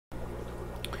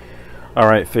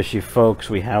Alright, fishy folks,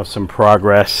 we have some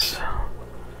progress,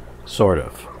 sort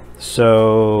of.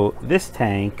 So this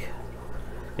tank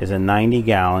is a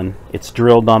 90-gallon. It's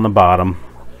drilled on the bottom.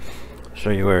 I'll show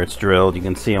you where it's drilled. You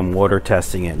can see I'm water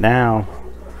testing it now.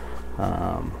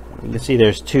 You can see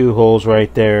there's two holes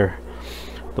right there.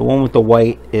 The one with the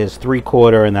white is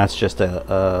 3/4, and that's just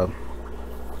a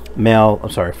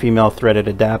female threaded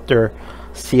adapter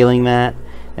sealing that,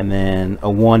 and then a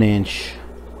 1-inch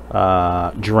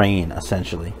drain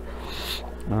essentially,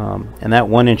 and that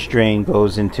 1-inch drain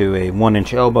goes into a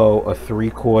 1-inch elbow, a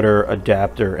 3/4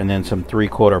 adapter, and then some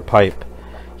 3/4 pipe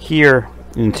here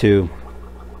into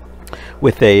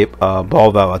with a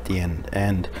ball valve at the end.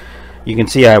 And you can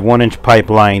see I have 1-inch pipe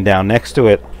lying down next to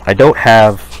it. I don't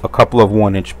have a couple of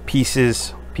 1-inch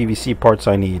pieces, PVC parts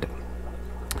I need.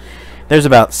 There's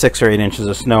about 6 or 8 inches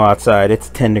of snow outside. It's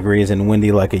 10 degrees and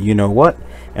windy like a you-know-what,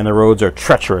 and the roads are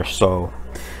treacherous, so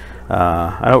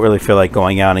I don't really feel like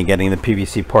going out and getting the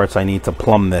PVC parts I need to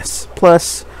plumb this.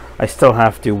 Plus, I still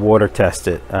have to water test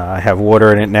it. I have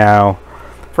water in it now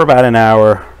for about an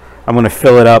hour. I'm going to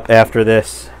fill it up after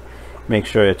this, make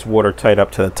sure it's watertight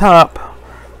up to the top,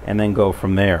 and then go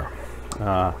from there.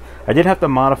 I did have to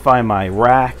modify my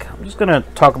rack. I'm just going to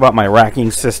talk about my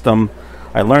racking system.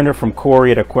 I learned it from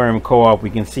Corey at Aquarium Co-op. We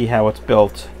can see how it's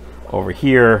built over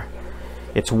here.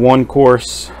 It's 1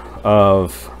 course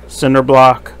of cinder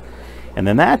block, and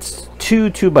then that's 2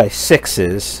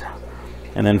 2x6s,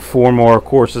 and then 4 more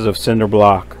courses of cinder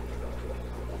block,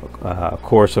 a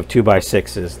course of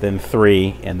 2x6s, then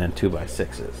 3, and then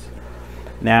 2x6s.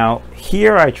 Now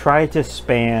here I tried to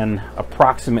span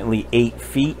approximately 8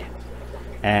 feet,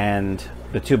 and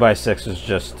the 2x6 is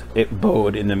just, it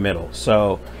bowed in the middle,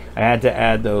 so I had to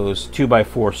add those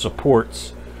 2x4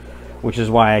 supports, which is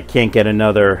why I can't get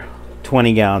another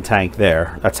 20-gallon tank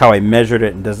there. That's how I measured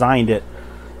it and designed it.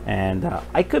 And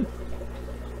I could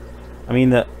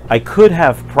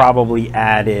have probably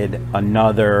added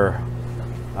another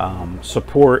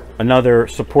support in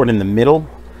the middle,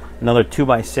 another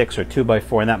 2x6 or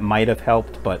 2x4, and that might have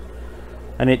helped, but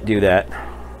I didn't do that.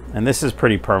 And this is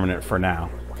pretty permanent for now.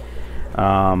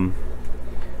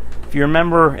 If you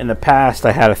remember in the past,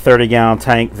 I had a 30-gallon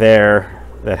tank there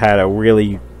that had a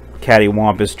really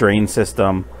cattywampus drain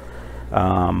system.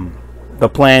 The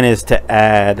plan is to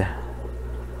add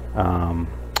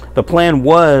the plan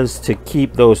was to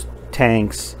keep those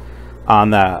tanks on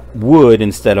the wood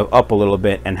instead of up a little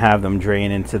bit and have them drain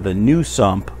into the new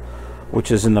sump,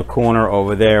 which is in the corner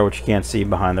over there, which you can't see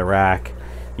behind the rack.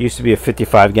 It used to be a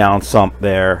 55-gallon sump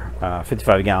there,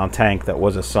 55-gallon tank that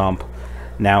was a sump.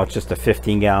 Now it's just a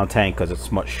 15-gallon tank because it's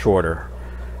much shorter.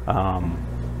 And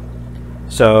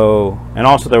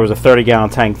also there was a 30-gallon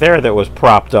tank there that was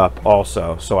propped up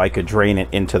also, so I could drain it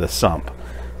into the sump.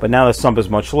 But now the sump is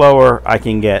much lower. I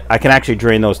can actually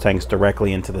drain those tanks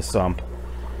directly into the sump.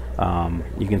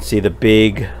 You can see the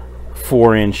big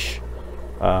 4-inch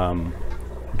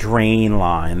drain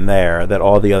line there that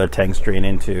all the other tanks drain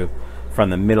into from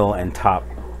the middle and top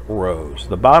rows.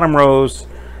 The bottom rows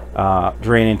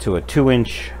drain into a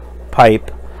 2-inch pipe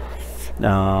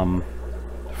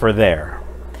for there.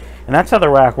 And that's how the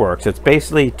rack works. It's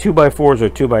basically 2x4s or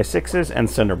 2x6s and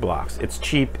cinder blocks. It's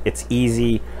cheap, it's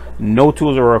easy, no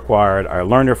tools are required. I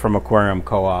learned it from Aquarium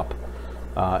Co-op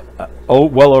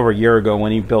well over a year ago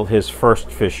when he built his first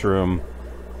fish room,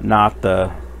 not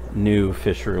the new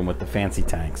fish room with the fancy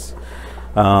tanks.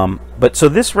 But so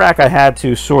this rack I had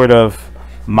to sort of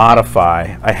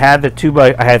modify. I had 3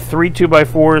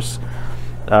 2x4s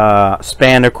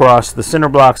spanned across the cinder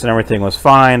blocks, and everything was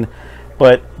fine.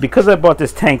 But because I bought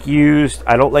this tank used,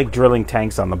 I don't like drilling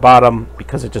tanks on the bottom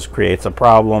because it just creates a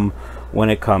problem when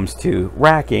it comes to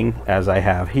racking, as I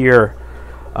have here.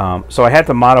 So I had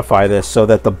to modify this so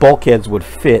that the bulkheads would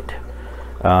fit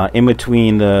in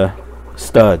between the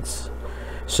studs.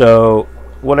 So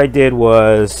what I did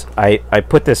was I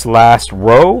put this last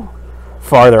row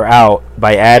farther out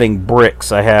by adding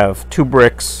bricks. I have 2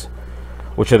 bricks,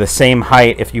 which are the same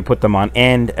height if you put them on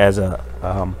end as a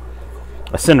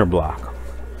cinder block.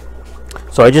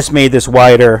 So I just made this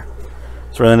wider.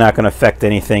 It's really not going to affect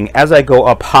anything. As I go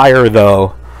up higher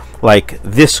though, like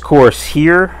this course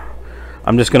here,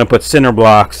 I'm just going to put cinder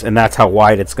blocks, and that's how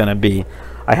wide it's going to be.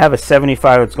 I have a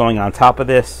 75 that's going on top of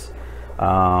this.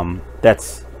 I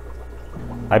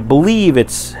believe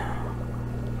it's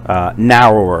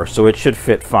narrower, so it should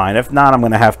fit fine. If not, I'm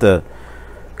going to have to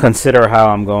consider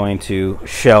how I'm going to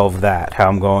shelve that, how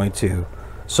I'm going to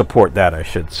support that, I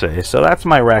should say. So that's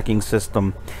my racking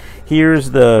system.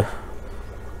 Here's the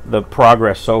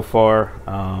progress so far.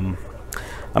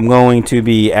 I'm going to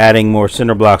be adding more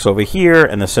cinder blocks over here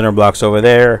and the cinder blocks over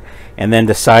there, and then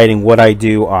deciding what I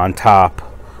do on top,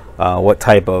 what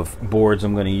type of boards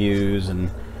I'm going to use, and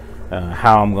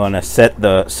how I'm going to set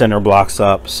the center blocks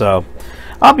up. So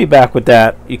I'll be back with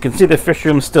that. You can see the fish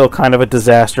room's still kind of a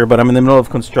disaster, but I'm in the middle of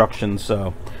construction,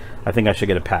 so I think I should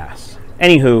get a pass.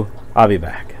 Anywho, I'll be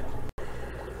back.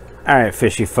 Alright,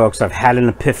 fishy folks, I've had an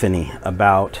epiphany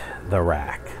about the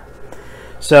rack.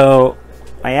 So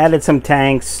I added some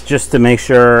tanks just to make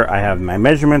sure I have my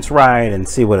measurements right and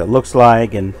see what it looks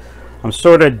like, and I'm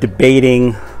sort of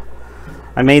debating.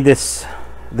 I made this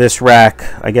rack,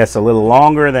 I guess, a little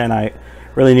longer than I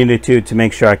really needed to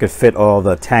make sure I could fit all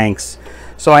the tanks.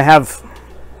 So I have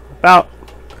about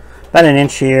an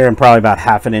inch here and probably about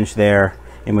half an inch there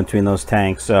in between those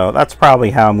tanks. So that's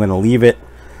probably how I'm going to leave it.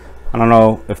 I don't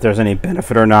know if there's any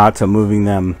benefit or not to moving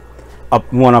them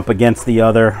one up against the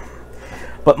other.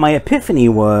 But my epiphany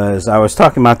was, I was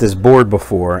talking about this board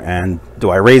before, and do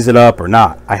I raise it up or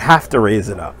not? I have to raise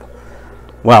it up.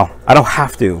 Well, I don't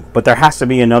have to, but there has to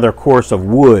be another course of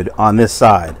wood on this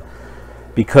side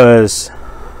because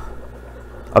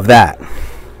of that.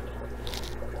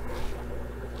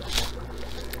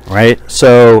 Right?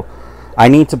 So I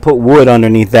need to put wood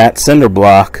underneath that cinder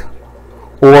block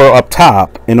or up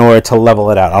top in order to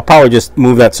level it out. I'll probably just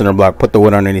move that cinder block, put the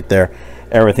wood underneath there.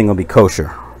 Everything will be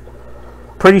kosher.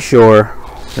 Pretty sure.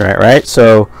 Right?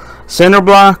 So cinder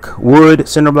block, wood,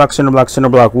 cinder block, cinder block, cinder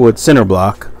block, wood, cinder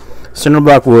block. Cinder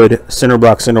block, wood, cinder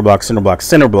block, cinder block, cinder block,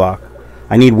 cinder block.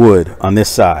 I need wood on this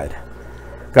side.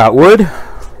 Got wood?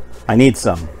 I need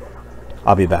some.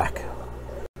 I'll be back.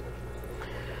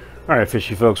 Alright,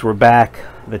 fishy folks, we're back.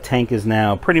 The tank is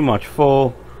now pretty much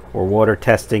full. We're water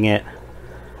testing it.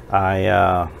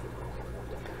 I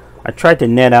tried to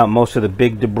net out most of the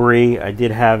big debris. I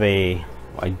do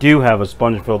have a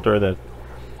sponge filter that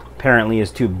apparently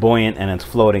is too buoyant and it's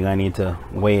floating. I need to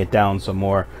weigh it down some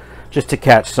more just to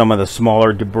catch some of the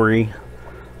smaller debris.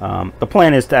 The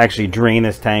plan is to actually drain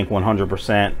this tank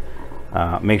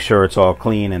 100%, make sure it's all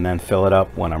clean, and then fill it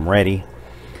up when I'm ready.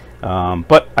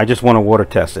 But I just want to water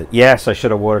test it. Yes, I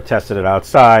should have water tested it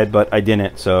outside, but I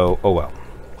didn't, so oh well.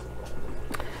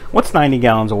 What's 90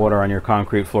 gallons of water on your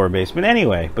concrete floor basement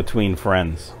anyway, between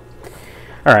friends?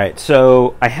 Alright,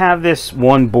 so I have this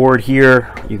one board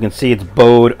here. You can see it's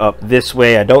bowed up this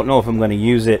way. I don't know if I'm going to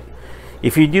use it.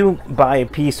 If you do buy a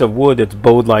piece of wood that's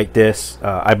bowed like this,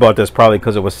 I bought this probably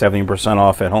because it was 70%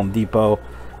 off at Home Depot.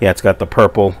 Yeah, it's got the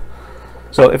purple.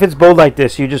 So if it's bowed like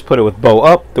this, you just put it with bow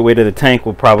up. The weight of the tank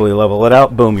will probably level it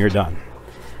out. Boom, you're done.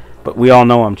 But we all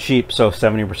know I'm cheap, so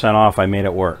 70% off, I made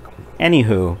it work.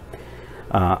 Anywho,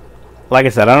 like I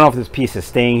said, I don't know if this piece is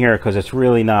staying here because it's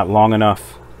really not long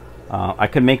enough. I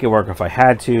could make it work if I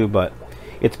had to, but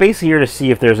it's basically here to see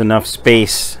if there's enough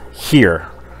space here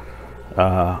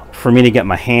for me to get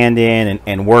my hand in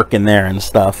and work in there and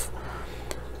stuff.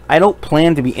 I don't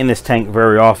plan to be in this tank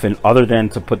very often other than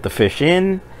to put the fish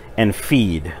in and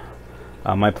feed.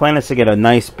 My plan is to get a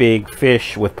nice big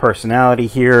fish with personality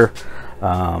here.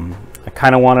 I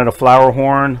kind of wanted a flower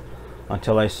horn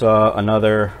until I saw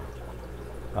another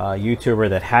YouTuber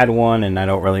that had one, and I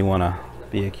don't really want to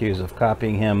be accused of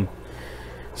copying him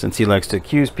since he likes to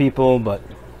accuse people. But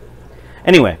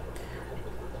anyway,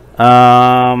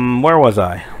 where was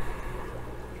I?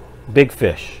 Big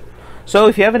fish. So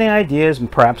if you have any ideas,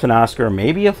 perhaps an Oscar,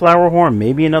 maybe a flower horn,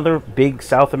 maybe another big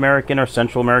South American or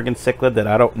Central American cichlid that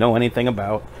I don't know anything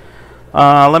about,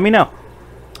 let me know.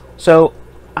 So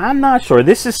I'm not sure.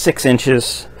 This is 6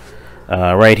 inches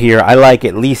right here. I like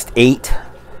at least 8.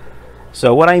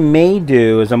 So what I may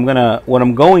do is what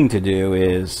I'm going to do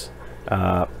is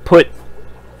put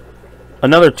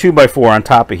another 2x4 on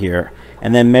top of here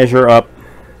and then measure up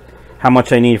how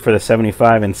much I need for the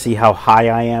 75 and see how high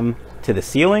I am to the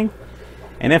ceiling.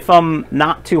 And if I'm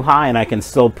not too high and I can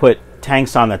still put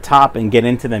tanks on the top and get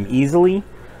into them easily,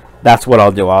 that's what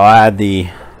I'll do. I'll add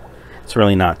it's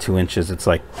really not 2 inches. It's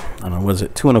like, I don't know, was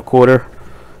it 2 1/4?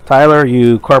 Tyler,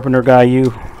 you carpenter guy,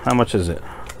 how much is it?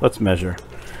 Let's measure.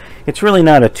 It's really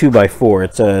not a 2x4.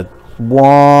 It's a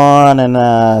 1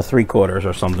 3/4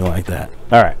 or something like that.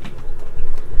 All right.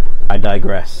 I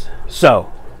digress.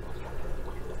 So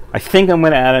I think I'm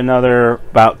going to add another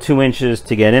about 2 inches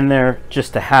to get in there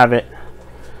just to have it,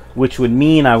 which would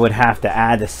mean I would have to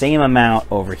add the same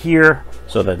amount over here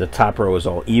so that the top row is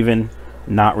all even.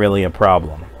 Not really a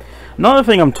problem. Another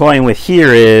thing I'm toying with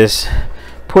here is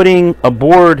putting a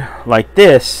board like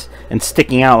this and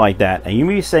sticking out like that. And you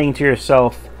may be saying to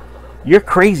yourself, you're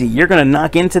crazy, you're gonna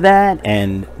knock into that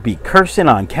and be cursing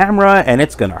on camera and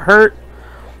it's gonna hurt.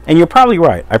 And you're probably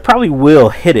right. I probably will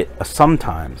hit it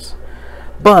sometimes.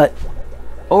 But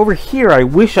over here I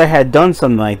wish I had done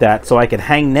something like that so I could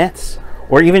hang nets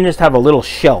or even just have a little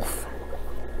shelf.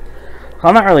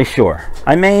 I'm not really sure.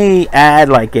 I may add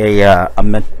like a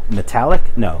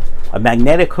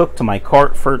magnetic hook to my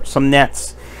cart for some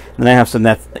nets. And then I have some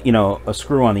nets, you know, a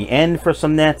screw on the end for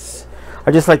some nets.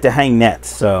 I just like to hang nets,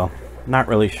 so not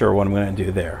really sure what I'm going to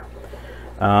do there.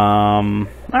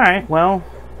 Alright, well,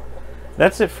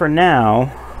 that's it for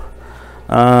now.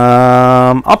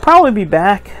 I'll probably be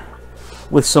back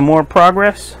with some more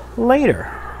progress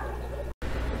later.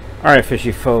 Alright,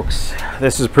 fishy folks,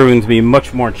 this is proving to be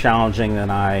much more challenging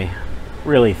than I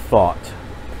really thought.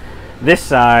 This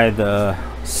side, the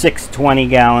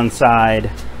 620-gallon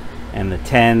side, and the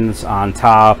 10s on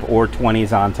top or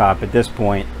 20s on top at this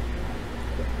point,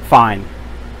 fine.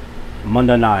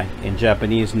 Mondanai in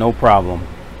Japanese, no problem.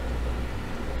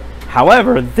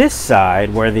 However, this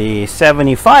side where the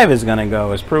 75 is going to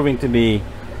go is proving to be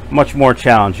much more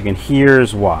challenging, and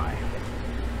here's why.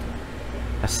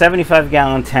 A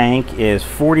 75-gallon tank is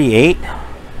 48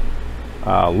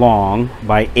 long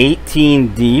by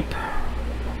 18 deep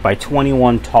by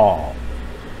 21 tall.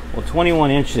 Well,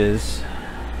 21 inches,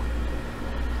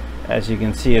 as you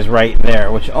can see, is right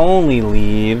there, which only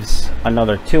leaves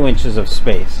another 2 inches of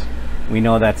space. We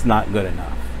know that's not good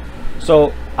enough.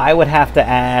 So I would have to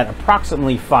add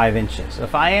approximately 5 inches.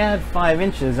 If I add 5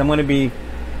 inches, I'm going to be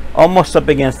almost up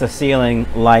against the ceiling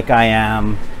like I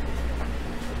am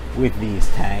with these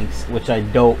tanks, which I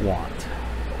don't want.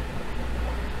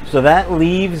 So that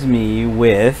leaves me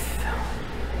with,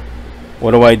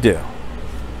 what do?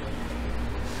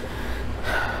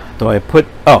 Do I put,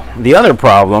 oh, the other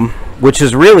problem, which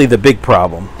is really the big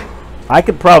problem. I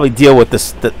could probably deal with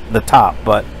this, the top,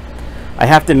 but I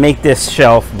have to make this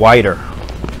shelf wider,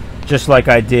 just like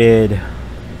I did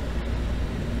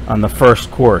on the first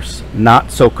course.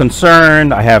 Not so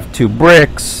concerned. I have 2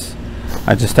 bricks.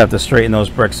 I just have to straighten those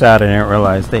bricks out. I didn't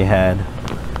realize they had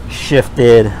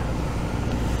shifted.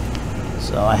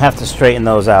 So I have to straighten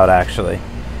those out, actually,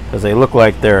 because they look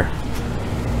like they're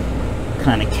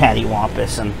kind of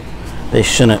cattywampus, and they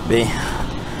shouldn't be.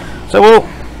 So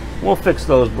we'll fix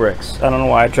those bricks. I don't know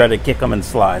why I tried to kick them in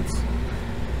slides.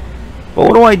 But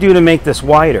what do I do to make this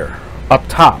wider? Up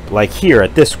top, like here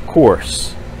at this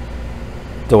course.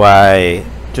 Do I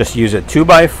just use a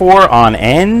 2x4 on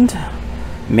end?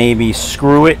 Maybe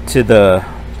screw it to the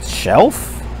shelf?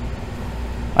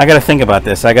 I gotta think about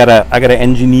this. I gotta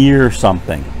engineer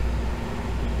something.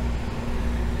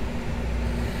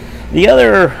 The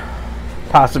other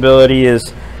possibility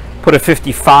is put a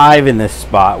 55 in this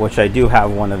spot, which I do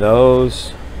have one of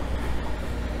those,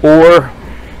 or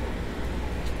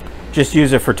just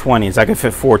use it for 20s. I could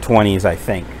fit 4 20s, I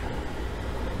think.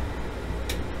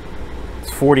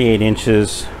 It's 48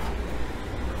 inches.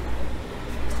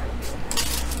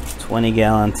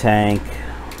 20-gallon tank.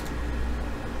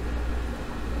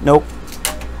 Nope.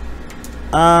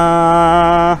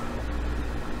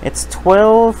 It's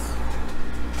 12.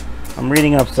 I'm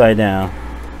reading upside down.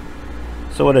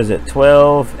 So what is it?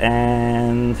 12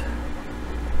 and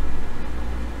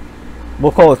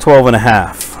we'll call it 12 and a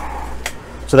half.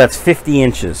 So that's 50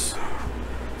 inches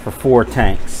for 4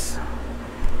 tanks.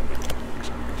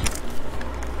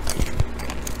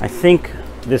 I think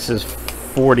this is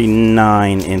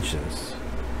 49 inches,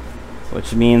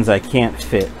 which means I can't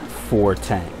fit 4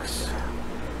 tanks.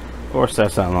 Of course,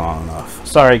 that's not long enough.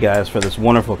 Sorry guys for this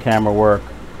wonderful camera work,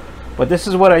 but this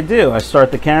is what I do. I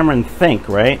start the camera and think,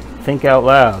 right? Think out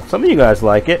loud. Some of you guys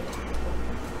like it.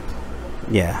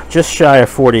 Yeah, just shy of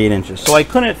 48 inches. So I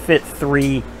couldn't fit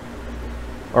 3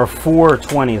 or 4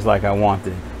 20s like I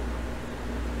wanted.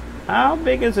 How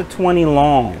big is a 20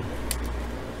 long?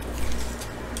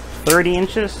 30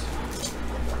 inches?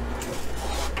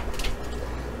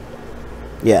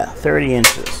 Yeah, 30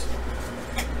 inches.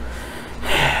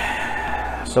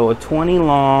 So a 20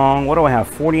 long, what do I have?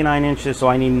 49 inches, so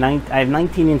I need I have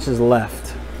 19 inches left.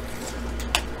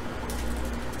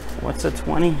 What's a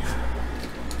 20?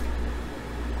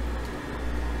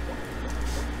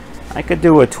 I could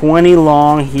do a 20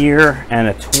 long here and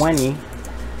a 20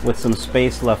 with some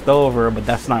space left over, but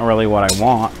that's not really what I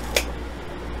want.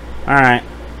 Alright,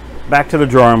 back to the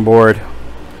drawing board.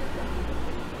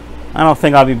 I don't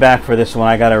think I'll be back for this one.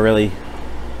 I gotta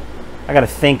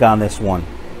think on this one.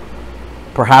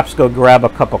 Perhaps go grab a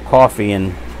cup of coffee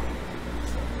and...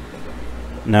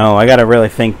 No, I gotta really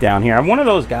think down here. I'm one of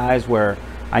those guys where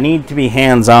I need to be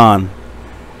hands-on.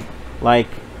 Like,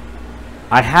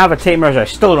 I have a tape measure. I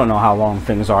still don't know how long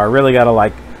things are. I really gotta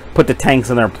like put the tanks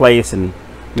in their place and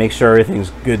make sure everything's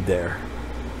good there.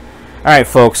 Alright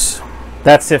folks,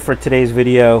 that's it for today's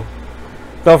video.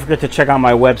 Don't forget to check out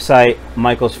my website,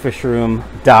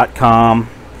 michaelsfishroom.com.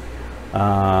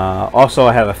 Also,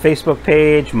 I have a Facebook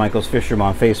page, Michael's Fish Room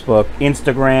on Facebook,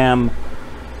 Instagram.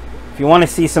 If you want to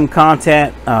see some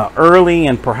content early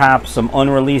and perhaps some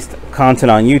unreleased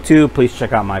content on YouTube, please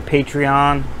check out my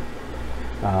Patreon.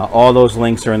 All those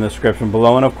links are in the description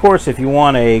below. And of course, if you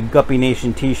want a Guppy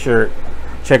Nation t-shirt,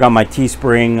 check out my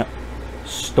Teespring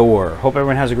store. Hope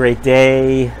everyone has a great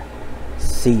day.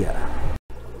 See ya.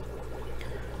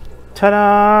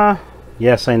 Ta-da!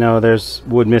 Yes, I know there's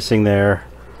wood missing there.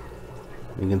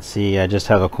 You can see I just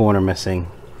have a corner missing.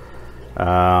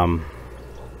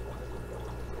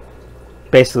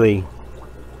 Basically,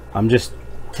 I'm just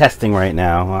testing right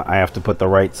now. I have to put the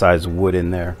right size wood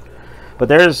in there. But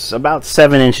there's about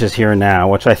 7 inches here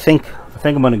now, which I think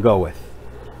I'm going to go with.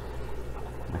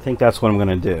 I think that's what I'm going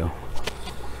to do.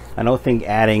 I don't think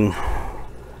adding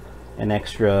an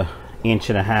extra 1.5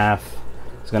 inches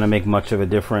is going to make much of a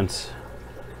difference.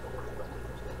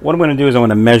 What I'm going to do is I'm going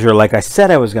to measure like I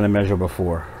said I was going to measure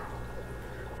before.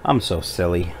 I'm so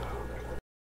silly.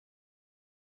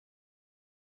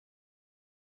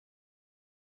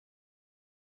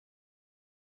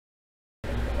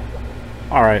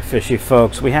 Alright, fishy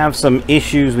folks, we have some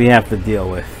issues we have to deal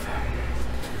with.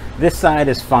 This side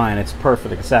is fine, it's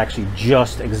perfect, it's actually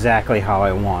just exactly how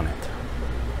I want it.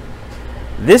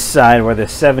 This side, where the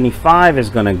 75 is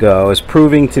going to go, is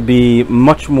proving to be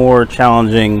much more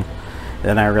challenging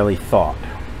than I really thought.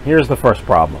 Here's the first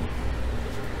problem.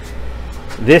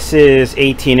 This is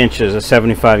 18 inches, a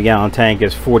 75-gallon tank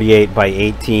is 48 by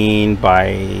 18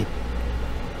 by...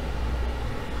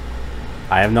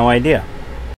 I have no idea.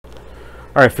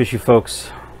 Alright, fishy folks,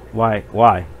 why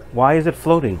is it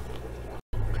floating?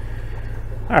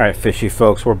 Alright, fishy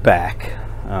folks, we're back.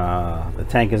 The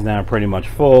tank is now pretty much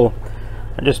full.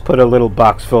 I just put a little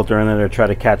box filter in there to try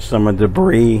to catch some of the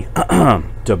debris.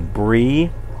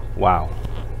 Debris? Wow.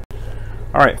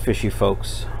 Alright, fishy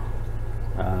folks.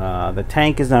 The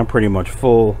tank is now pretty much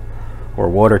full. We're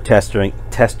water testing.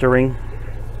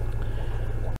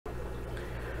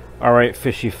 Alright,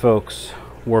 fishy folks,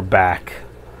 we're back.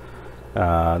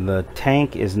 The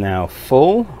tank is now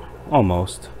full,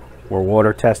 almost. We're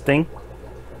water testing.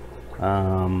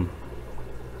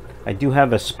 I do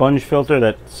have a sponge filter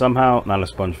that somehow, not a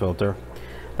sponge filter.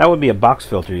 That would be a box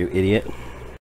filter, you idiot.